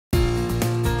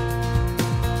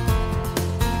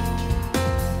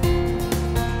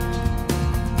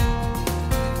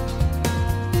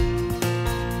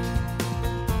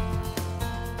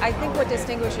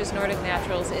distinguishes Nordic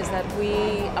Naturals is that we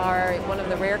are one of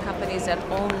the rare companies that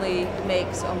only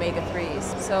makes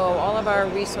omega-3s. So all of our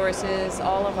resources,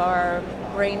 all of our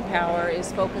brain power is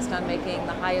focused on making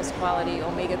the highest quality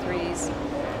omega-3s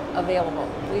available.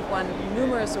 We've won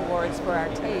numerous awards for our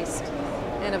taste,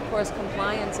 and of course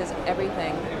compliance is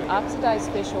everything. Oxidized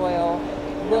fish oil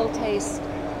will taste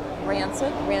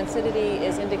rancid. Rancidity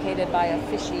is indicated by a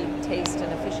fishy taste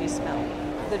and a fishy smell.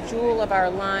 The jewel of our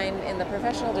line in the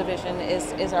professional division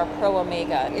is our Pro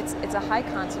Omega. It's a high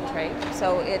concentrate,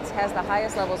 so it has the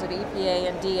highest levels of EPA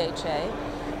and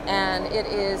DHA, and it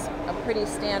is a pretty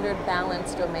standard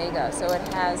balanced omega. So it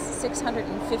has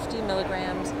 650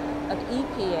 milligrams of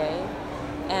EPA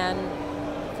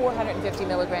and 450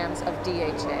 milligrams of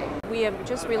DHA. We have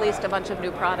just released a bunch of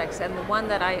new products, and the one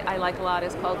that I like a lot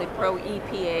is called the Pro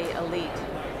EPA Elite,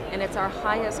 and it's our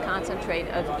highest concentrate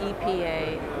of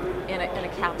EPA in a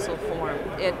capsule form.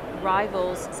 It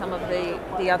rivals some of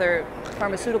the other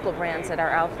pharmaceutical brands that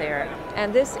are out there.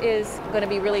 And this is going to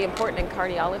be really important in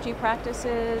cardiology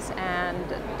practices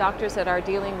and doctors that are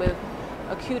dealing with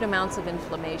acute amounts of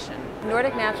inflammation.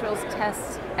 Nordic Naturals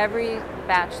tests every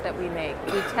batch that we make.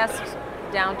 We test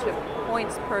down to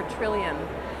points per trillion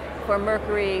for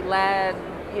mercury, lead,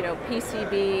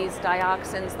 PCBs,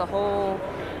 dioxins, the whole.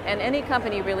 And any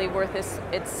company really worth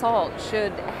its salt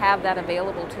should have that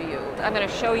available to you. I'm going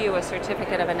to show you a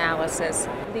certificate of analysis.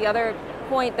 The other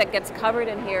point that gets covered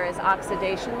in here is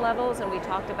oxidation levels, and we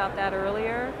talked about that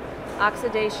earlier.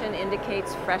 Oxidation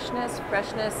indicates freshness.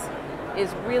 Freshness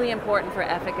is really important for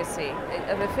efficacy.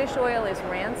 If a fish oil is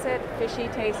rancid, fishy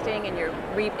tasting, and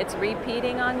it's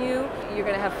repeating on you, you're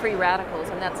going to have free radicals,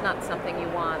 and that's not something you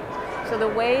want. So the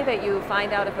way that you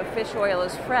find out if a fish oil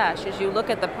is fresh is you look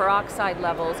at the peroxide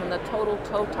levels and the total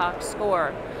TOTOX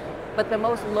score. But the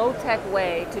most low-tech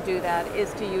way to do that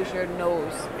is to use your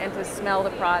nose and to smell the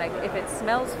product. If it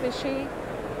smells fishy,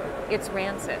 it's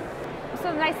rancid.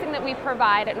 So the nice thing that we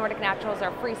provide at Nordic Naturals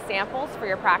are free samples for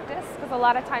your practice, because a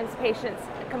lot of times patients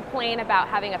complain about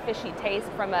having a fishy taste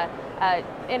from an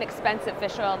inexpensive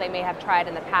fish oil they may have tried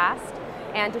in the past.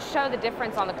 And to show the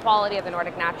difference on the quality of the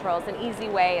Nordic Naturals, an easy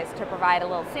way is to provide a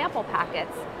little sample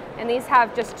packets. And these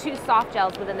have just 2 soft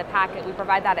gels within the packet. We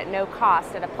provide that at no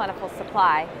cost at a plentiful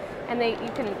supply. And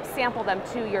you can sample them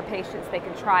to your patients. They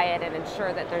can try it and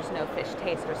ensure that there's no fish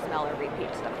taste or smell or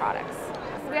repeat to the products.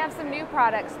 So we have some new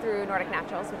products through Nordic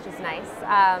Naturals, which is nice.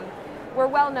 We're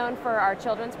well known for our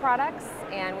children's products,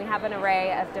 and we have an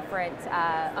array of different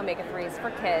omega-3s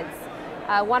for kids.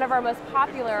 One of our most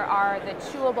popular are the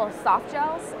chewable soft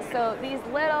gels. So these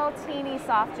little teeny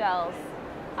soft gels,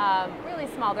 really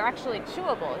small, they're actually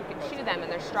chewable. You can chew them, and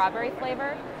they're strawberry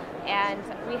flavored. And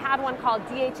we had one called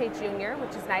DHA Junior,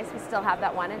 which is nice. We still have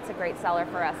that one. It's a great seller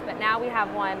for us. But now we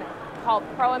have one called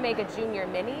Pro Omega Junior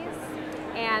Minis,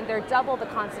 and they're double the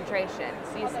concentration.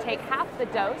 So you just take half the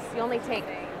dose. You only take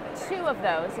 2 of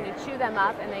those, and you chew them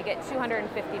up, and they get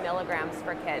 250 milligrams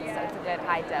for kids. So it's a good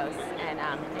high dose,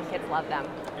 and kids love them.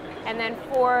 And then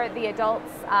for the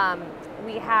adults,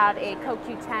 we have a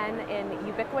CoQ10 in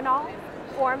ubiquinol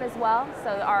form as well. So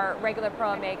our regular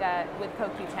Pro Omega with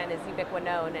CoQ10 is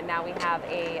ubiquinone, and now we have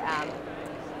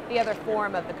the other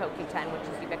form of the CoQ10, which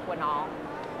is ubiquinol.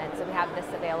 And so we have this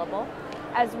available,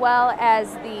 as well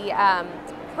as the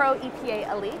Pro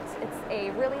EPA Elite. It's a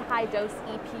really high dose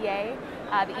EPA.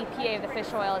 The EPA of the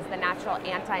fish oil is the natural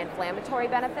anti-inflammatory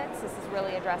benefits. This is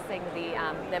really addressing the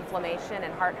inflammation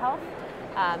and heart health.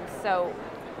 So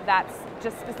that's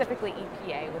just specifically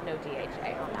EPA with no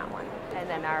DHA on that one. And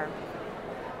then our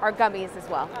gummies as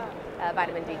well,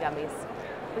 vitamin D gummies.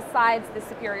 Besides the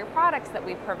superior products that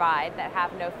we provide that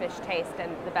have no fish taste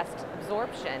and the best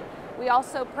absorption, we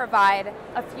also provide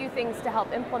a few things to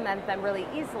help implement them really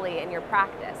easily in your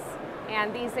practice.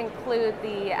 And these include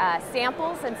the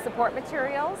samples and support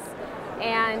materials,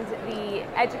 and the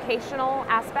educational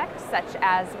aspects, such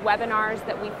as webinars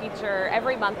that we feature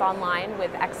every month online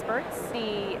with experts,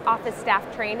 the office staff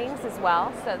trainings as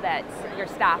well, so that your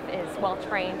staff is well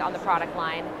trained on the product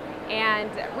line,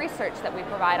 and research that we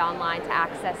provide online to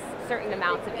access certain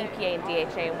amounts of EPA and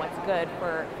DHA and what's good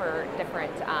for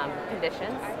different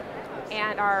conditions.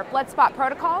 And our blood spot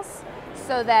protocols,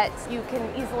 so that you can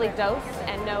easily dose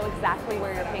and know exactly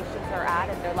where your patients are at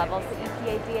and their levels of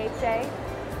EPA, DHA.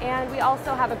 And we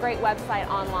also have a great website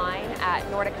online at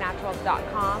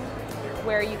nordicnaturals.com,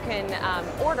 where you can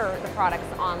order the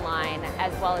products online,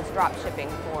 as well as drop shipping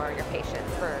for your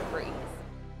patients for free.